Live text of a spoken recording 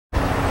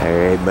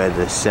Alright, by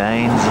the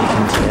signs you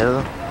can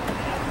tell.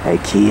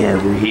 IKEA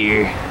over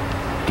here.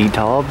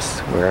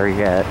 Detolfs, where are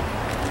you at?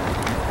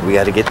 We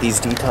gotta get these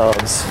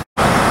detolfs.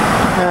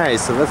 Alright,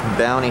 so that's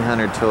Bounty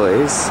Hunter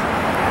Toys.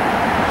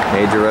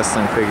 Major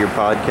Wrestling Figure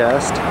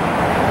Podcast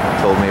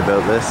told me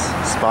about this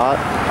spot.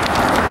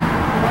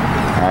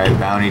 Alright,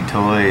 Bounty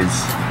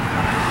Toys.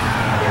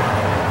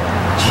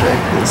 Check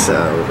this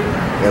out.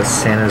 We got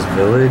Santa's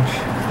Village,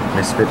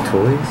 Misfit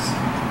Toys,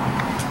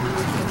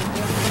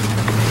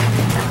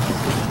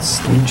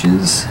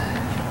 Stooges.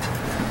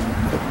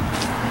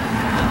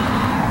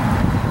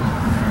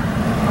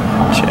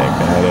 Check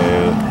that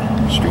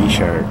out. Street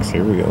Sharks,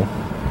 here we go.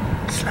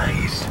 It's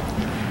nice.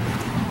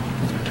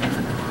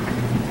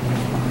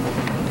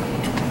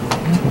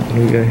 What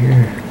do we got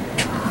here?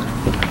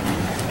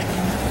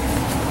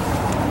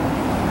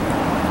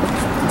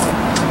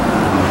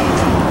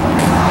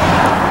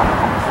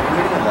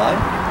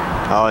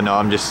 Oh no,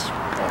 I'm just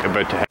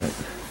about to have.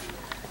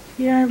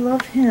 Yeah, I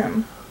love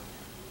him.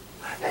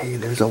 Hey,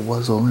 there's a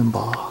Wuzzle in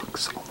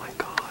box. Oh my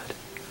god.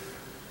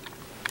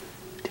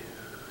 Dude,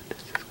 this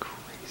is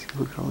crazy.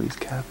 Look at all these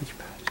Cabbage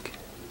Patch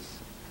Kids.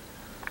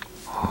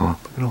 Oh,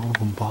 look at all of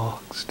them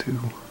boxed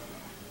too.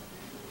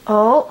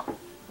 Oh.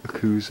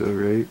 Akusa,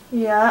 right?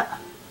 Yeah.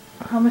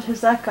 How much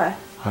is that guy?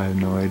 I have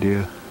no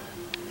idea.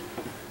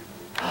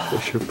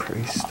 Fisher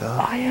Price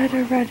stuff. I had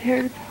a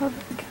red-haired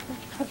Cabbage Patch.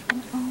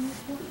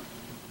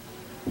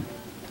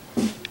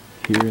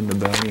 Here in the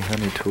Bounty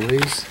Hunter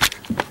Toys.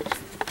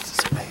 This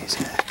is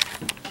amazing.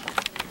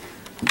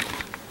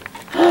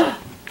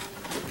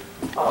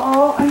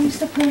 Oh, I used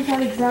to play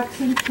that exact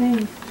same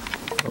thing.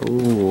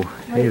 Oh,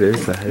 hey,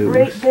 there's the house.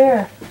 Right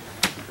there.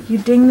 You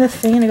ding the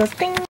thing and it goes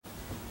ding.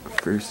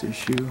 First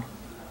issue.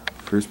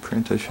 First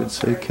print, I should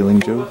say. Killing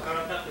Joke.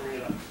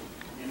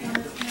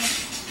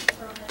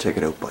 Check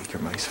it out, Biker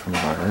Mice from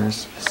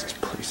Mars. This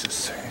place is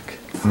sick.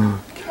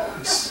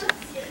 Yes.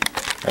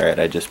 Alright,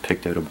 I just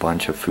picked out a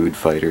bunch of food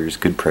fighters,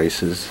 good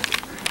prices.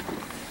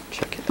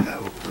 Check it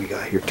out, we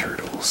got here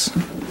turtles.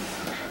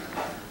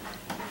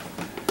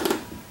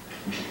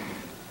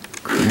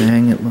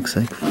 Krang, it looks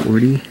like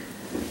 40.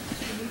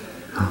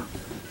 Huh.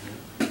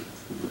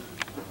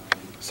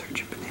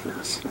 Searching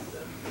bananas.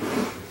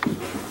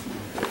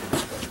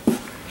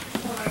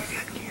 What do we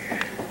got here?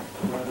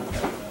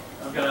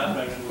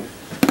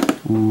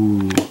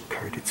 Ooh,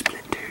 carded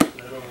splinter.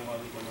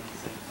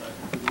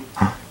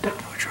 Huh,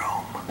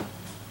 Technodrome.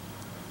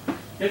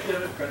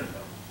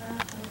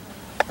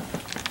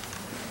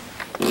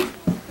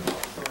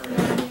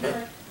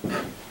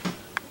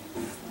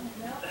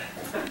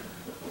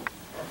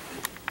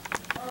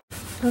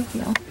 Love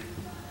you.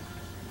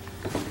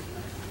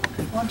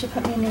 Why don't you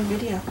put me in your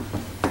video?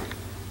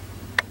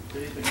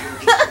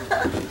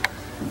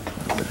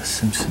 The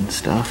Simpson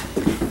stuff.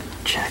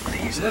 Check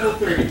these out.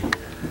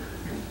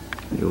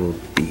 The old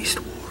Beast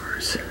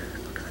Wars.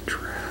 Look at the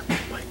trap. Oh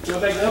my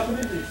God.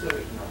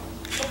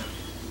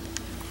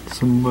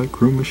 Some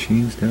micro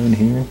machines down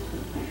here. A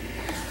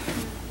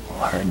little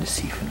hard to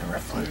see from the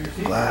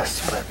reflective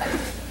glass, but I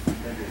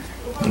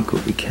think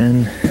what we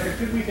can.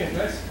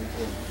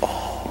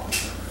 Oh.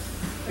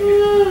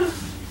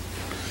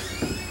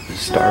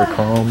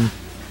 Starcom.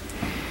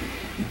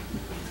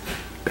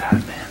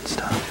 Batman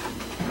stuff.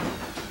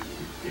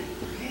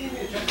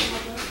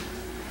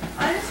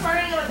 I'm just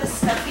wondering about the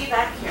stuffy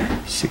back here.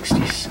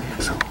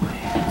 66 only.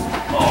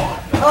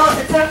 Oh,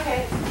 it's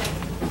okay.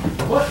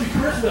 Must be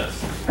Christmas.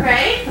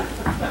 Right?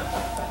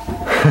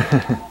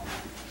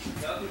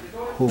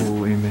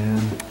 Holy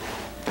man.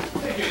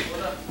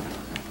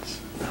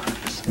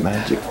 It's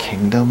Magic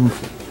Kingdom.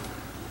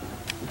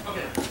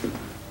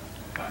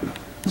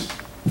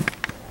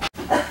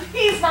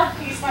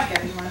 He's not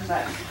getting one,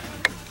 but.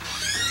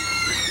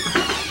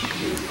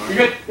 You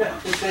good? Yeah,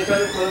 just stay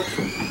better close.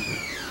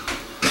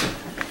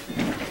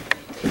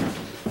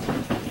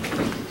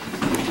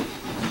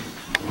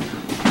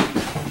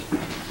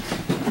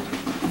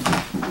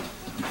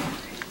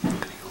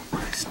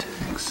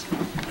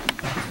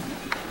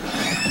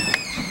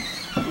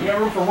 You got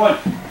room for one.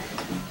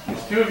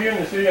 There's two of you in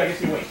the studio, I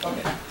guess you wait.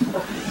 Okay.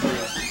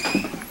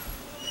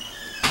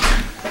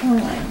 Oh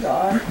my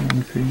god.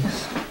 Increase.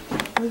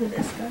 Look at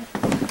this guy.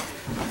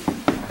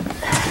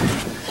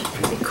 It's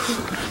pretty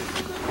cool.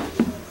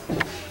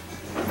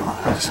 Oh,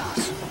 that's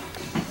awesome.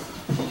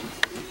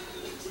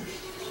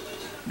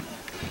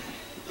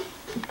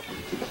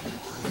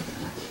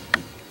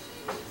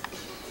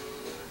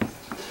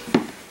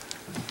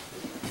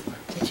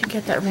 Did you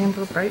get that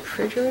Rainbow Bright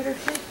refrigerator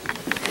thing?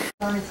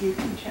 On his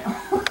YouTube channel.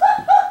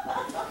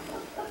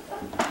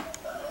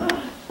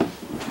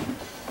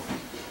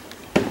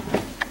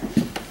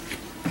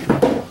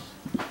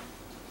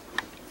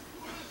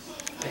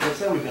 Like I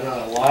said, we've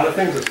done a lot of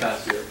things this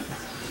past year.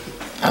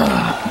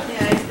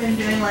 Yeah, he's been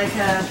doing like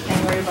a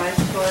thing where he buys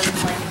toys and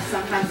like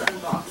sometimes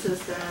unboxes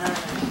them and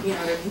you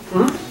know what I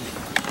mean?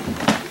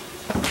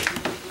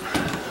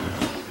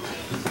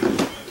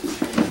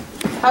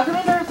 How come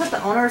we never put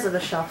the owners of the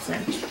shops in?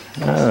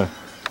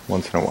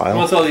 Once in a while. He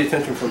wants all the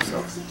attention for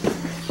himself.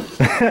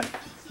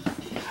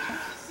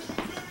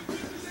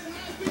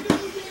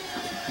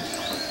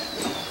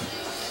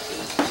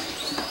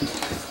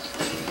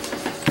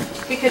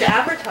 could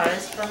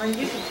advertise from a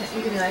YouTube channel.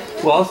 You could be like,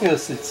 Well, I was going to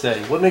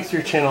say, what makes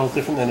your channel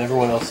different than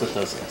everyone else that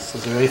does this?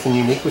 Is there anything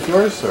unique with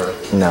yours, or?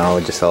 No,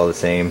 just all the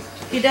same.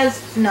 he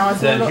does. No, it's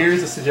a Then little.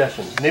 here's a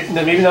suggestion.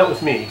 Maybe not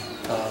with me,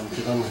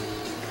 because I'm.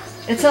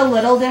 It's a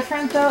little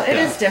different though. It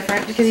Yeah. is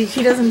different because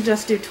he doesn't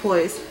just do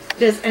toys. He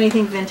does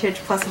anything vintage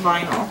plus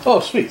vinyl. Oh,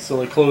 sweet. So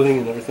like clothing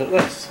and everything.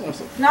 Nice.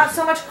 Awesome. Not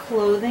so much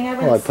clothing, I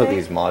would Well, I say. put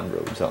these mod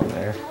robes on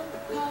there.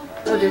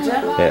 Oh, did you?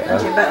 Yeah.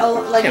 Okay,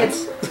 but like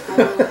it's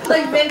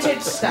like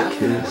vintage stuff,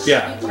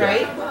 Yeah.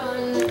 right?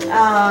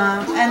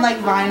 And like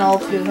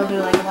vinyl too. He'll do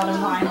like a lot of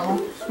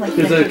vinyl. Like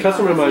There's a vintage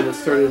customer of vinyl. mine that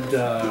started,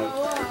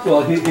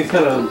 well, he's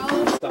kind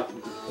of stopped.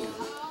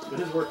 But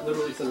his work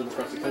literally sends him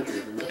across the country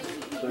every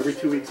month. So every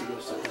 2 weeks he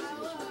goes somewhere.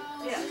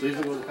 Yeah. So he's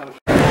been going to college.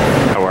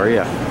 How are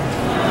you?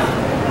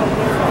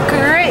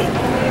 Great.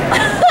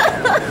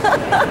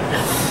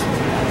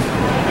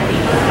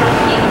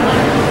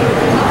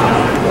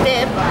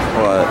 Bib,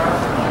 What?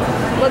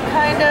 what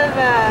kind of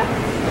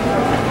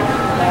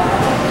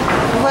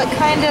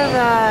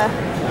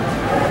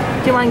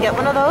do you want to get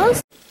one of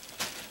those?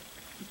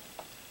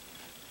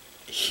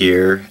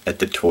 Here at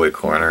the toy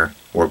corner,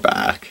 we're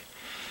back.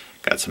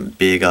 Got some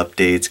big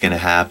updates gonna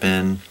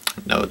happen.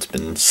 No, it's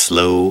been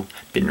slow,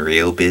 been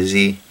real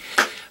busy.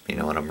 You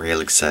know what, I'm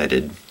real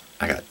excited.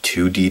 I got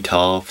 2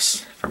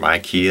 detolfs from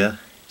IKEA.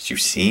 As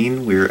you've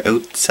seen, we're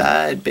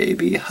outside,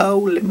 baby.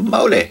 Holy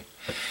moly.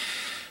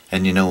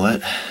 And you know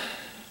what?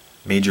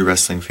 Major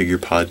Wrestling Figure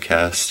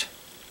Podcast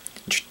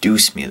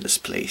introduced me to this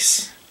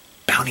place.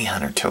 Bounty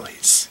Hunter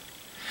Toys.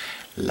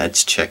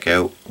 Let's check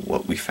out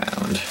what we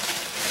found.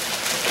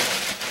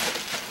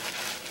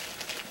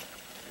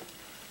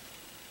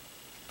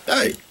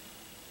 Hey,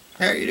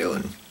 how are you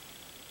doing?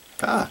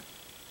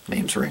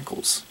 Name's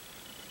Wrinkles.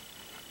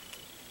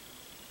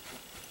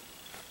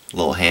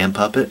 Little hand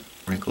puppet,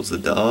 Wrinkles the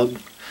dog.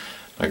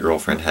 My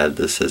girlfriend had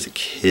this as a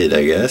kid,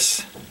 I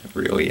guess. A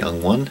real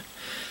young one.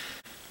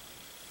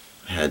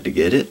 I had to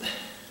get it.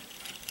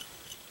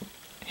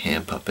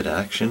 Hand puppet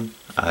action.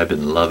 I've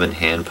been loving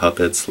hand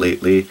puppets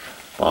lately.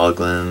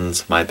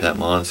 Boglins, My Pet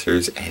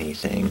Monsters,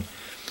 anything.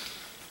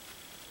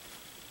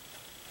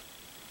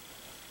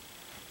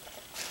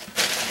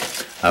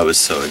 I was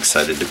so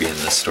excited to be in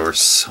this store.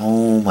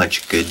 So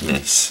much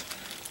goodness.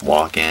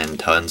 Walk in,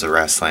 tons of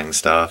wrestling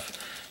stuff.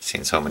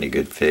 Seen so many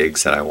good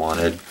figs that I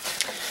wanted.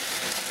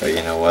 But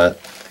you know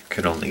what?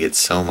 Could only get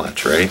so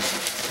much, right?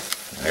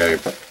 I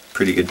got a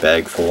pretty good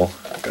bag full.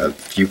 Got a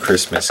few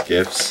Christmas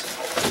gifts.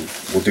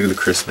 We'll do the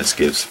Christmas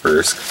gifts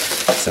first,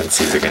 since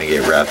these are going to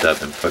get wrapped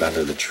up and put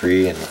under the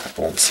tree and I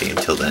won't see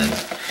until then.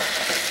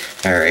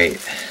 Alright.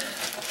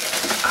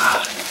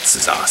 This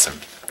is awesome.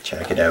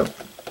 Check it out.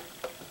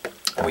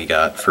 We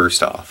got,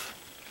 first off,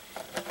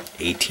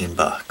 18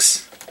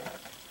 bucks.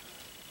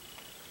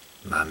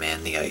 My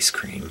man, the ice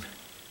cream.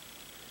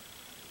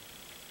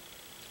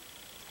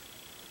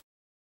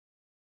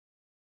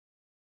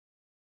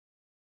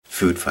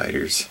 Food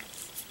Fighters.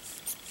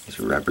 These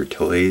rubber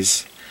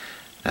toys.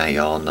 Now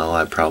y'all know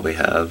I probably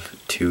have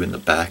 2 in the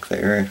back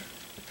there.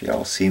 If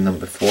y'all seen them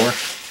before.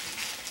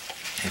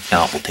 If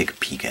not, we'll take a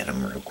peek at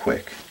them real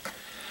quick.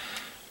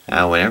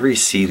 Now, whenever you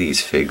see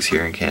these figs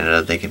here in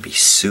Canada, they can be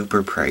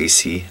super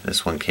pricey.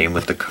 This one came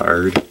with the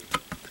card.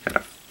 It's got a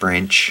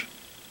French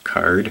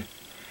card.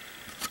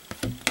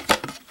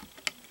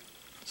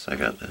 So I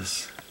got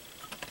this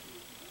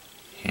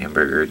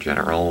hamburger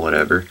general,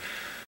 whatever.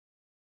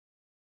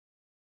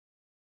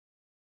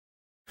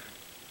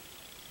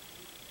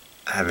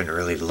 I haven't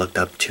really looked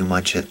up too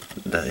much at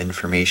the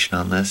information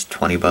on this.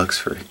 20 bucks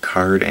for a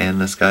card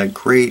and this guy.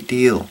 Great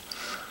deal.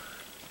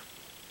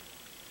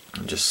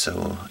 I'm just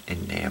so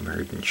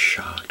enamored and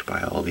shocked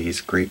by all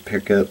these great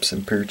pickups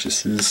and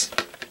purchases.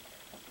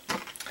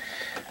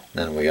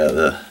 Then we got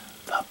the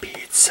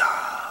pizza.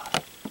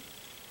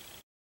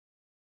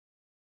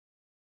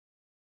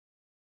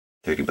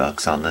 30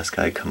 bucks on this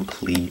guy,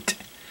 complete.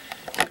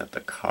 Got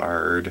the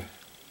card.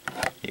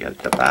 You got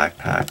the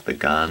backpack, the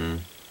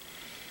gun.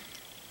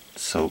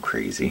 So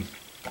crazy.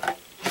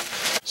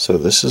 So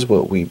this is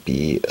what we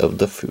be of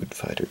the Food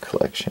Fighter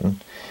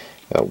collection.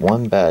 Got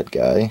 1 bad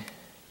guy.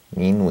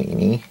 Mean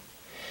Weenie,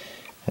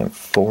 and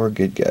 4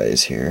 good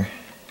guys here.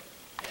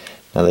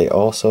 Now they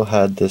also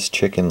had this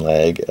chicken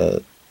leg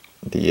at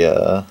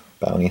the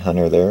Bounty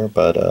Hunter there,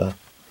 but I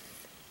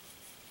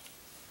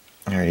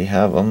already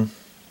have them.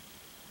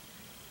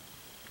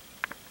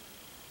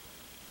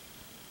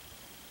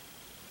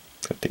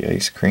 Got the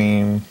ice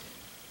cream,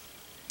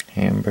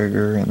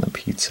 hamburger, and the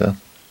pizza.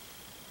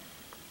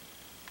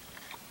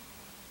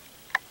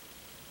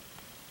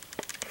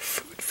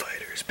 Food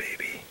Fighters,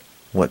 baby.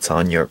 What's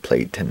on your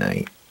plate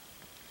tonight?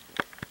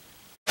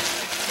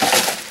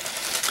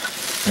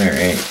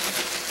 Alright,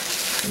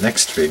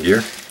 next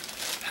figure.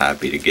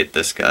 Happy to get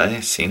this guy.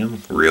 Seen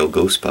him? Real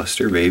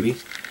Ghostbuster, baby.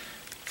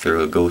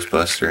 Throw a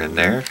Ghostbuster in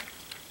there.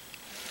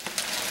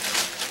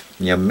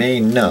 You may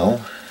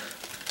know,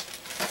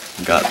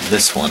 got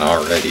this one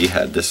already,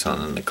 had this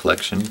one in the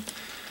collection.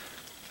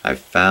 I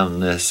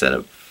found this at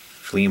a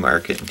flea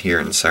market here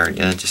in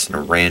Sarnia, just in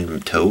a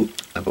random tote.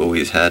 I've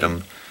always had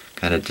them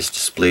kind of just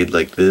displayed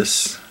like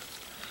this.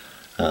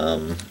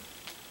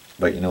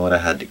 But you know what, I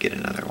had to get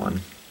another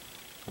one.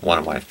 One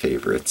of my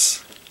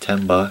favorites.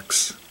 10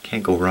 bucks,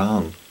 can't go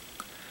wrong.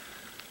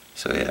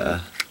 So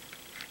yeah.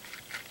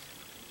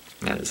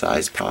 And his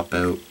eyes pop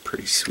out,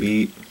 pretty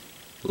sweet.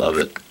 Love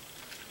it.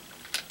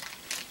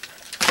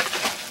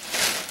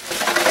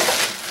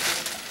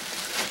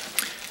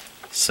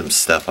 Some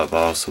stuff I've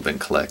also been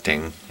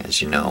collecting,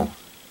 as you know.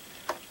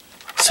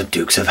 Some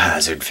Dukes of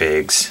Hazzard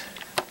figs.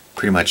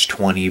 Pretty much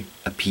 20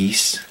 a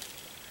piece.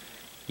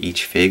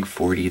 Each fig,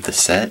 40 the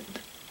set.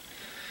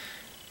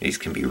 These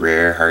can be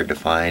rare, hard to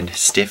find.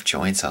 Stiff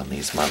joints on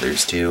these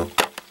mothers too.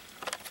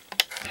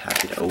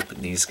 Happy to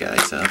open these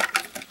guys up.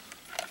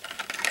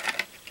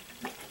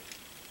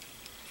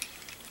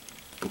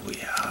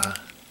 Booyah.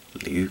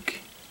 Luke.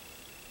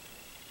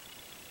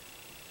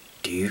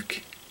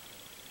 Duke.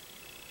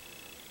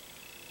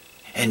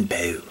 And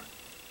Bo.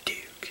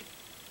 Duke.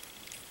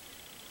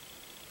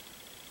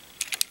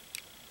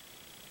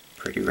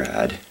 Pretty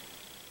rad.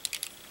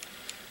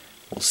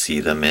 We'll see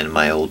them in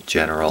my old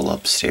general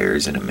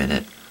upstairs in a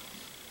minute.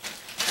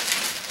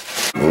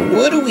 Well,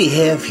 what do we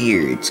have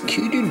here? It's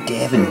Cooter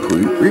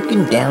Davenport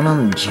working down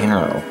on the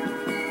general.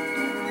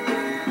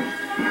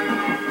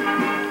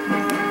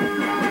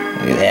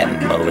 Look at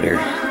that motor.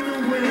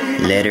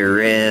 Let her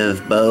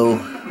rev, Bo.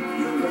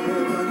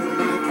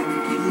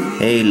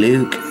 Hey,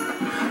 Luke.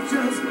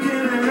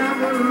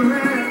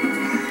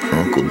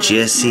 Uncle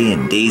Jesse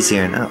and Daisy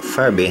are not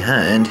far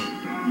behind.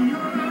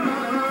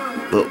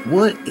 But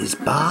what is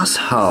Boss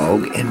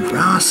Hogg and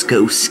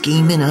Roscoe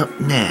scheming up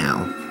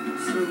now?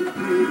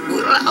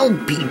 Well,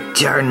 I'll be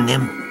darn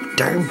them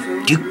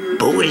darn Duke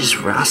boys,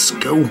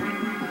 Roscoe.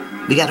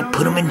 We gotta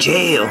put them in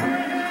jail.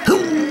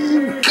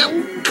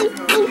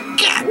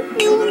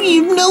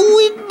 You know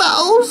it,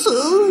 boss.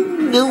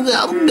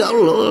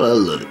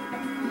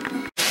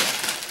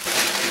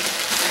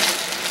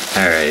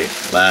 Alright,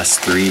 last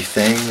three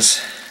things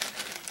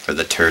for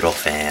the turtle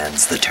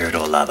fans, the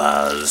turtle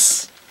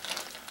lovers.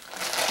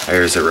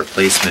 There's a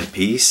replacement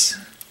piece.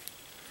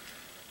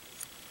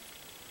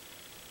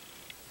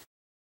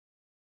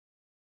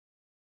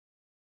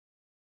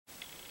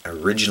 I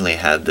originally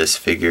had this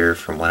figure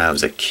from when I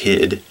was a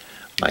kid.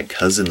 My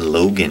cousin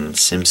Logan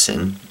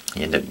Simpson,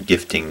 he ended up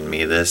gifting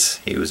me this.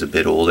 He was a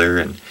bit older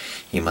and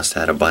he must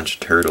have had a bunch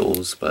of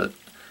turtles, but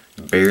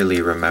barely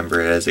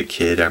remember it as a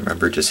kid. I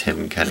remember just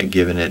him kind of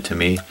giving it to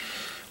me.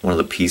 One of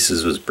the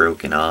pieces was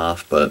broken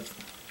off, but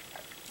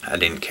I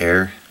didn't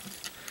care.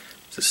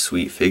 It's a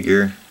sweet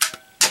figure.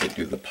 They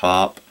do the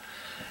pop,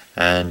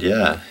 and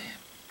yeah,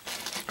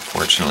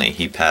 fortunately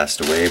he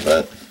passed away,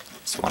 but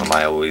it's one of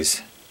my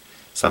always,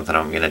 something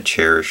I'm gonna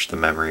cherish the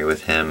memory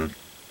with him.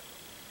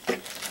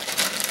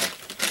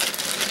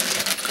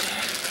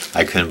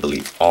 I couldn't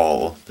believe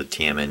all the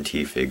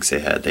TMNT figs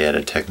they had. They had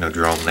a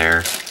Technodrome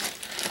there.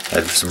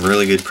 Had some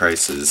really good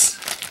prices.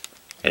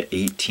 At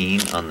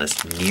 18 on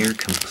this near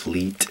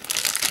complete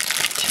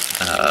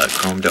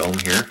chrome dome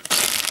here.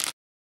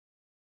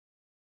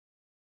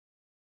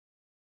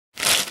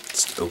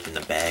 Let's open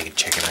the bag and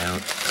check it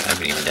out. I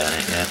haven't even done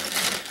it yet.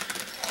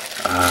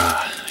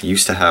 I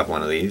used to have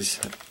one of these.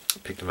 I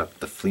picked them up at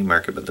the flea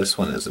market, but this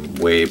one is in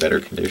way better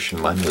condition.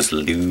 Mine was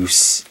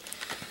loose.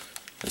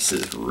 This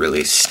is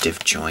really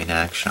stiff joint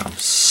action. I'm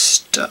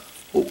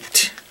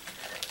stoked.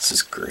 This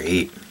is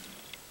great.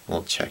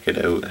 We'll check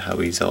it out, how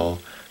he's all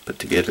put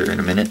together in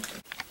a minute.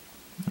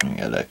 I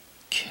got a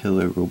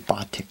Killer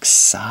Robotics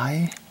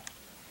Psy.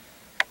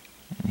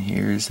 And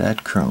here's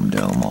that chrome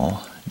dome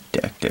all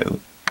decked out.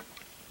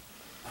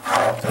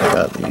 So I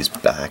got these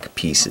back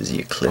pieces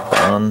you clip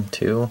on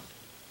too.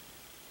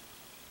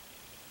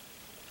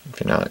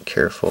 If you're not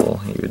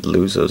careful, you would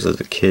lose those as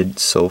a kid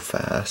so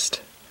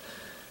fast.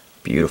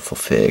 Beautiful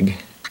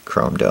fig,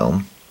 chrome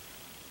dome.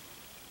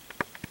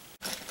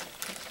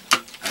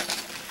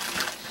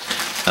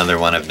 Another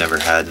one I've never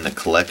had in the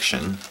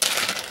collection,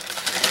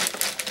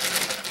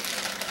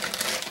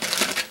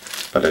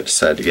 but I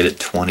decided to get it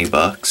 20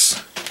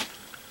 bucks.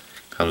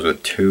 Comes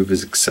with two of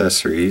his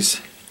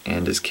accessories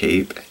and his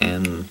cape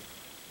and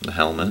the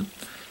helmet.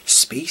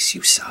 Space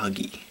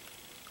Usagi.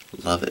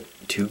 Love it.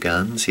 Two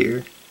guns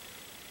here.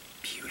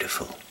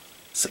 Beautiful.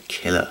 It's a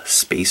killer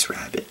space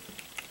rabbit.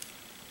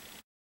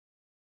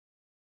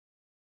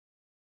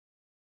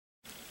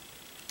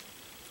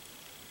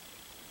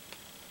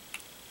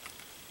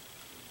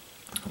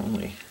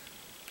 Holy.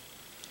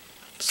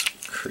 It's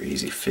a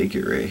crazy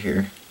figure right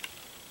here.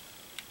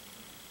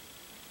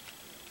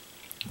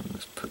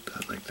 Let's put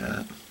that like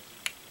that.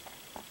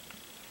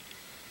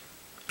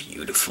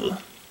 Beautiful.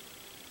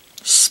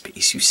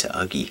 Space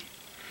Usagi.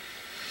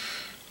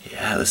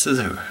 Yeah, this is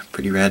a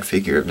pretty rad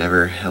figure. I've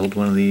never held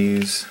one of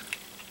these.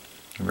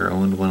 Never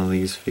owned one of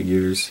these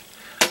figures.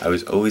 I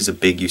was always a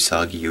big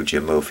Usagi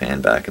Yojimbo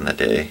fan back in the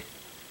day.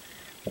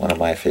 One of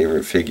my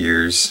favorite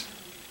figures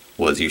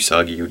was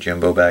Usagi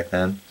Yojimbo back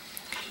then.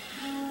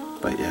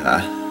 But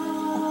yeah,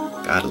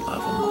 gotta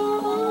love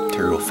them.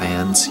 Turtle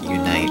fans,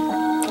 unite.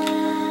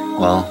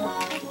 Well,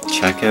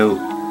 check out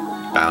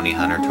bounty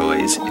hunter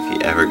toys. If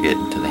you ever get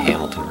into the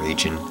Hamilton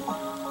region,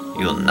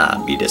 you will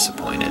not be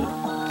disappointed.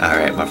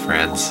 Alright, my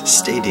friends,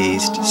 stay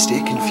dazed, stay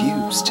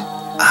confused.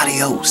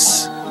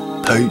 Adios.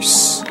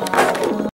 Peace.